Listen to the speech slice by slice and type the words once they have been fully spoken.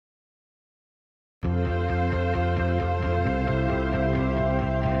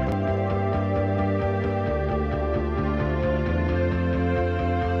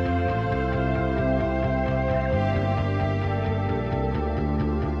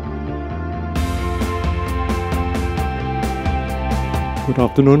Good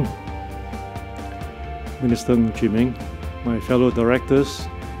afternoon, Minister Ng Chee Meng, my fellow directors,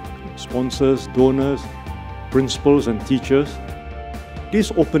 sponsors, donors, principals and teachers. This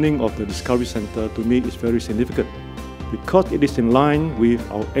opening of the Discovery Centre to me is very significant because it is in line with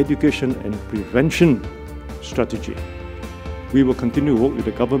our education and prevention strategy. We will continue to work with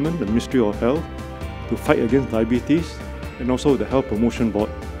the government, the Ministry of Health, to fight against diabetes and also the Health Promotion Board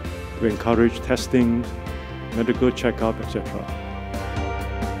to encourage testing, medical checkup, etc.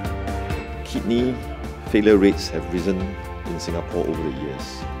 Kidney failure rates have risen in Singapore over the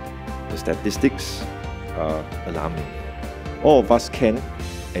years. The statistics are alarming. All of us can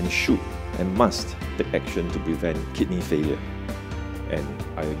and should and must take action to prevent kidney failure. And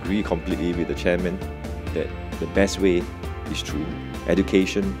I agree completely with the chairman that the best way is through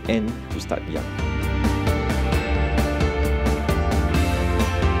education and to start young.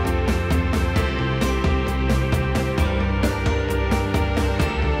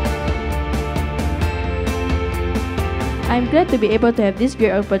 I'm glad to be able to have this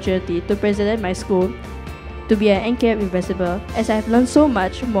great opportunity to present my school, to be an NKF ambassador, as I have learned so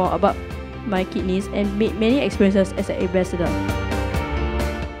much more about my kidneys and made many experiences as an ambassador.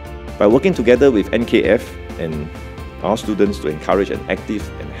 By working together with NKF and our students to encourage an active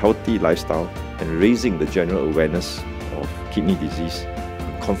and healthy lifestyle and raising the general awareness of kidney disease,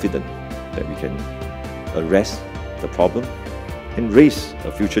 I'm confident that we can arrest the problem and raise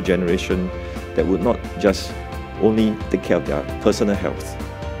a future generation that would not just only take care of their personal health,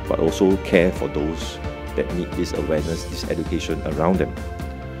 but also care for those that need this awareness, this education around them.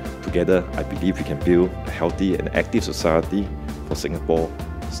 Together, I believe we can build a healthy and active society for Singapore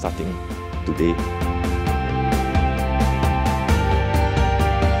starting today.